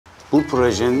Bu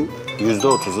projenin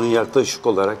 %30'unu yaklaşık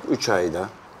olarak 3 ayda...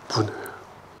 Bu ne?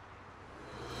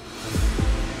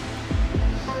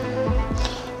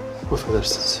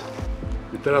 Affedersiniz.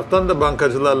 Bir taraftan da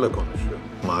bankacılarla konuşuyor.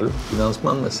 Malum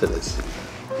finansman meselesi.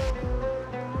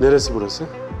 Neresi burası?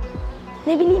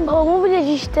 Ne bileyim baba,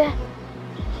 mobilyacı işte.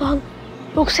 Lan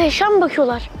yoksa eşya mı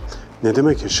bakıyorlar? Ne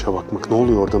demek eşya bakmak? Ne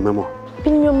oluyor orada Memo?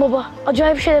 Bilmiyorum baba,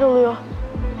 acayip şeyler oluyor.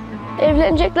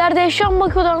 Evlenecekler de eşya mı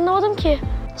bakıyorlar, anlamadım ki.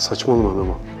 Saçmalama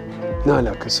Memo. Ne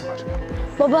alakası var?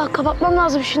 Baba kapatmam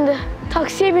lazım şimdi.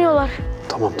 Taksiye biniyorlar.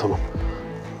 Tamam tamam.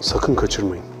 Sakın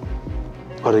kaçırmayın.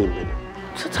 Arayın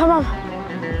beni. Tamam.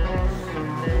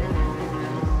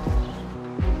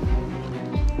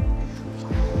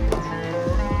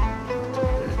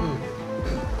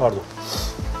 Pardon.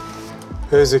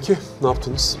 Zeki, ne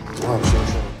yaptınız?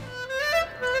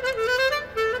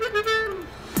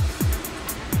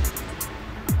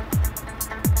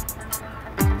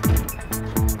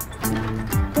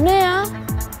 Bu ne ya?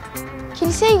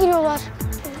 Kiliseye giriyorlar.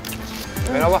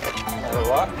 Merhaba.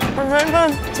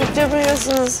 Merhaba, Türkçe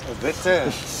biliyorsunuz. Elbette.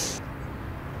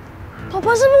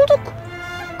 Papazı bulduk.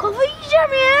 Kafayı yiyeceğim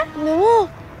ya. Memo.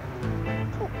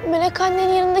 Melek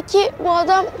annenin yanındaki bu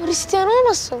adam Hristiyan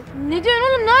olmasın? Ne diyorsun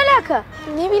oğlum, ne alaka?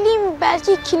 Ne bileyim,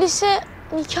 belki kilise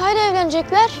nikahıyla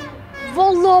evlenecekler.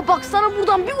 Vallahi bak sana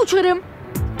buradan bir uçarım.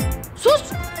 Sus!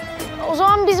 O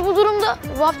zaman biz bu durumda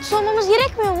vaftiz olmamız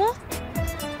gerekmiyor mu?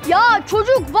 Ya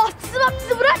çocuk,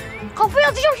 vaftizi bırak. Kafayı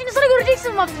atacağım şimdi sana,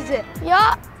 göreceksin vaftizi. Ya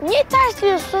niye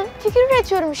tersliyorsun? Fikir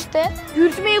üretiyorum işte.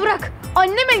 Yürütmeyi bırak.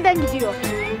 Annem elden gidiyor.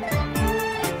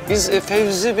 Biz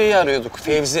Fevzi Bey'i arıyorduk.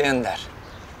 Fevzi Ender.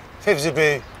 Fevzi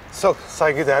Bey çok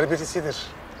saygıdeğer birisidir.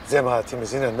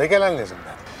 Cemaatimizin önüne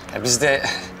gelenlerinden. Ya bizde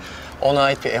ona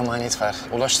ait bir emanet var.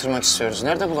 Ulaştırmak istiyoruz.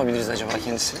 Nerede bulabiliriz acaba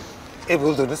kendisini?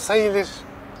 Buldunuz sayılır.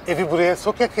 Evi buraya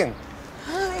çok yakın.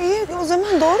 Ha, iyi, o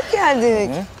zaman doğru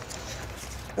geldik.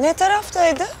 Ne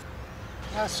taraftaydı?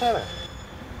 Ya söyle.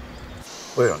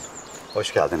 Buyurun,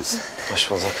 hoş geldiniz.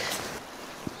 Hoş bulduk.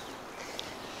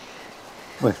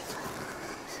 Buyurun.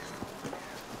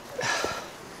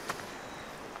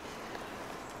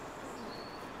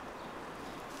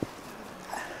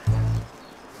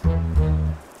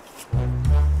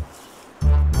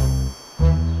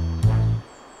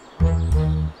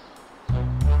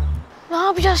 Ne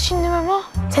yapacağız şimdi Memo?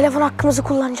 Telefon hakkımızı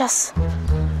kullanacağız.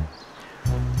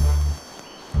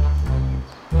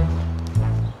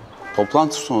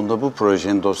 Toplantı sonunda bu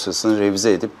projenin dosyasını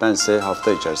revize edip ben size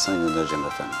hafta içerisinde göndereceğim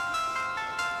efendim.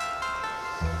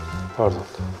 Pardon.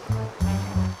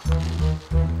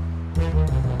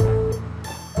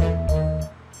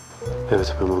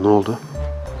 Evet Memo, ne oldu?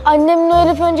 Annemle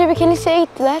Elif önce bir kiliseye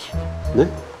gittiler. Ne?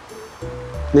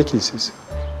 Ne kilisesi?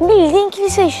 Bildiğin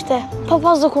kilise işte.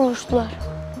 Papazla konuştular.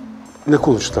 Ne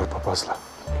konuştular papazla?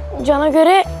 Can'a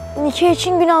göre nikah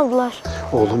için gün aldılar.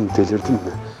 Oğlum delirdin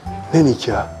mi? Ne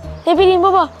nikah? Ne bileyim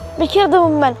baba, bekar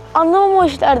adamım ben. Anlamam o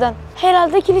işlerden.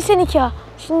 Herhalde kilise nikahı.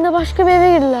 Şimdi de başka bir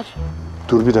eve girdiler.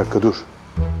 Dur bir dakika dur.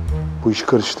 Bu iş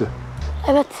karıştı.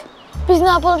 Evet. Biz ne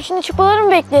yapalım şimdi, çıkmaları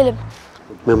mı bekleyelim?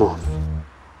 Memo,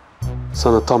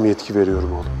 sana tam yetki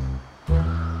veriyorum oğlum.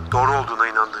 Doğru olduğuna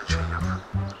inandığın şeyi yap.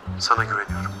 Sana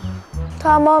güveniyorum.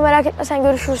 Tamam baba, merak etme sen,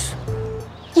 görüşürüz.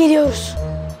 Geliyoruz.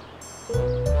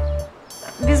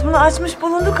 Biz bunu açmış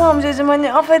bulunduk amcacığım.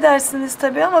 Hani affedersiniz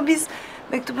tabii ama biz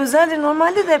mektup özeldir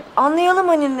normalde de anlayalım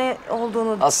hani ne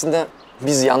olduğunu. Aslında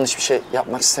biz yanlış bir şey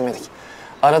yapmak istemedik.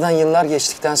 Aradan yıllar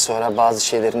geçtikten sonra bazı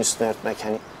şeylerin üstünü örtmek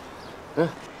hani...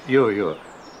 Yo.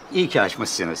 İyi ki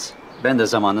açmışsınız. Ben de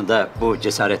zamanında bu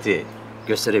cesareti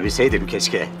gösterebilseydim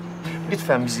keşke.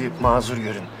 Lütfen bizi mazur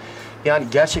görün. Yani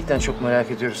gerçekten çok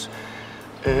merak ediyoruz.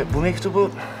 Bu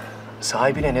mektubu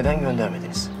sahibine neden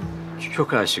göndermediniz?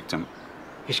 Çok aşıktım.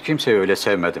 Hiç kimseyi öyle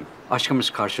sevmedim. Aşkımız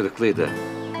karşılıklıydı.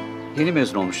 Yeni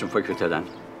mezun olmuştum fakülteden.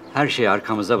 Her şeyi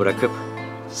arkamızda bırakıp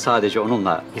sadece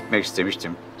onunla gitmek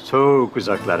istemiştim. Çok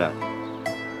uzaklara.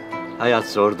 Hayat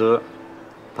zordu,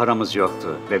 paramız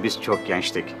yoktu ve biz çok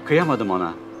gençtik. Kıyamadım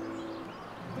ona.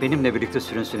 Benimle birlikte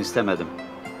sürünsün istemedim.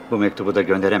 Bu mektubu da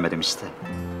gönderemedim işte.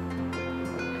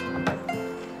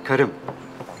 Karım.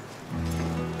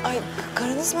 Ay,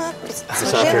 karınız mı?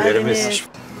 Misafirlerimiz.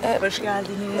 Hoş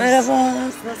geldiniz. Merhaba,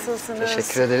 nasılsınız?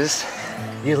 Teşekkür ederiz.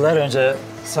 Yıllar önce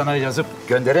sana yazıp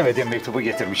gönderemediğim mektubu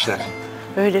getirmişler.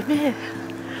 Öyle mi?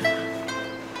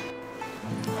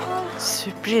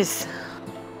 Sürpriz.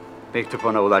 Mektup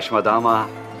ona ulaşmadı ama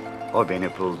o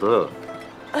beni buldu.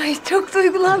 Ay çok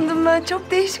duygulandım ben.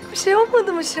 Çok değişik bir şey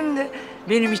olmadı mı şimdi?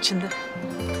 Benim için de.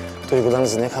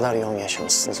 Duygularınızı ne kadar yoğun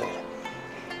yaşamışsınız öyle.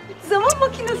 Zaman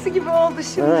makinesi gibi oldu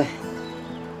şimdi. Evet.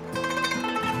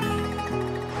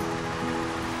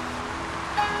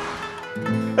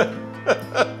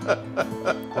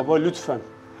 Baba lütfen.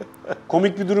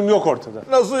 Komik bir durum yok ortada.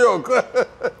 Nasıl yok?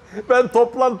 Ben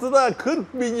toplantıda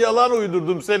 40.000 yalan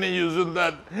uydurdum senin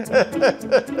yüzünden.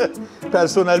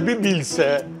 Personel bir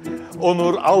bilse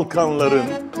Onur Alkanların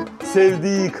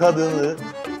sevdiği kadını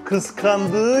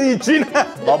kıskandığı için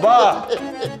Baba!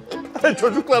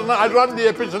 çocuklarına ajan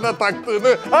diye peşine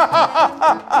taktığını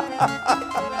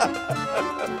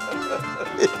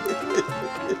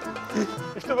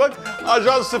İşte bak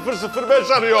ajan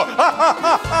 005 arıyor.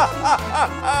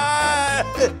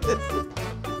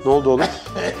 Ne oldu oğlum?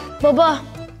 Baba,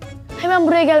 hemen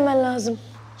buraya gelmen lazım.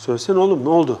 Söylesene oğlum, ne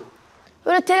oldu?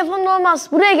 Öyle telefonla olmaz.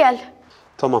 Buraya gel.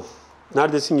 Tamam.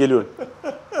 Neredesin? Geliyorum.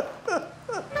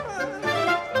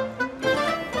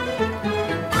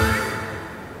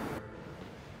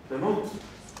 Memo.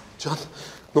 Can,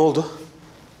 ne oldu?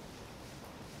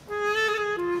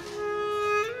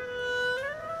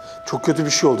 Çok kötü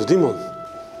bir şey oldu değil mi oğlum?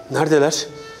 Neredeler?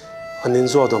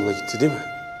 Anneniz o adamla gitti değil mi?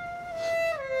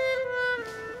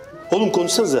 Oğlum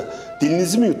konuşsanıza.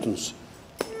 Dilinizi mi yuttunuz?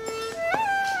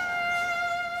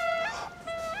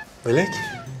 Melek.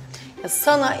 Ya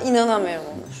sana inanamıyorum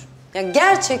Onur. Ya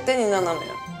gerçekten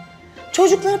inanamıyorum.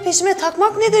 Çocukları peşime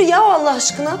takmak nedir ya Allah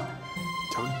aşkına? Ya,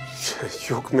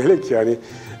 yok Melek yani.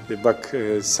 Bak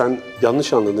sen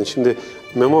yanlış anladın. Şimdi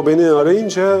Memo beni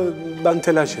arayınca ben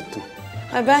telaş ettim.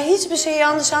 Ay ben hiçbir şeyi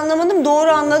yanlış anlamadım,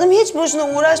 doğru anladım. Hiç boşuna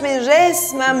uğraşmayın.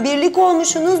 Resmen birlik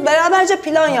olmuşsunuz, beraberce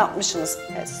plan yapmışsınız.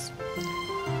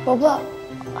 Baba,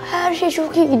 her şey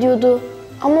çok iyi gidiyordu.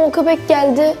 Ama o köpek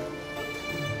geldi.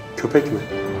 Köpek mi?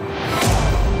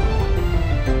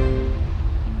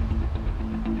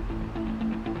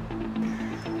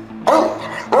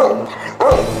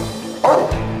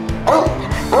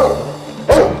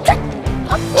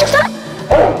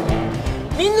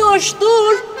 Minnoş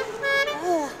dur.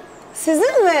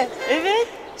 Sizin mi? Evet.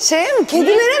 Şeye mi,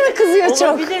 kedilere mi kızıyor çok?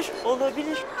 Olabilir,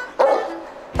 olabilir.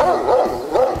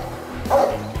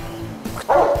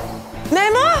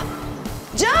 Memo!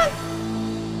 Can!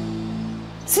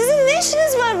 Sizin ne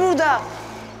işiniz var burada?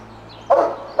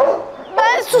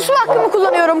 Ben susma hakkımı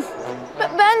kullanıyorum.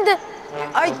 Ben de.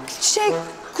 Ay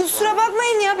kusura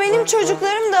bakmayın ya benim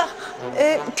çocuklarım da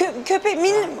köpek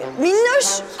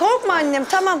minnoş. Korkma annem,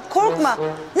 tamam korkma.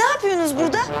 Ne yapıyorsunuz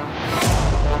burada?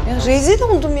 Ya rezil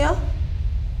oldum ya.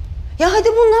 Ya hadi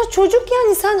bunlar çocuk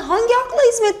yani, sen hangi akla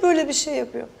hizmet böyle bir şey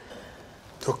yapıyor?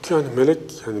 Yok yani Melek,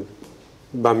 yani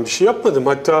ben bir şey yapmadım.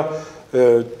 Hatta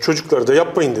çocuklara da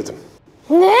yapmayın dedim.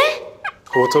 Ne?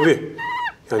 Ama tabii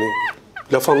yani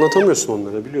laf anlatamıyorsun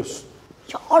onlara, biliyorsun.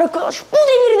 Ya arkadaş, bu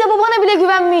devirde babana bile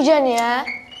güvenmeyeceksin ya.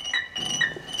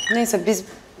 Neyse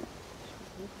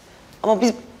ama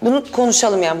biz bunu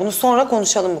konuşalım yani. Bunu sonra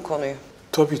konuşalım bu konuyu.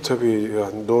 Tabii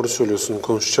yani doğru söylüyorsun.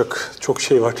 Konuşacak çok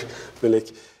şey var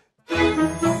Melek.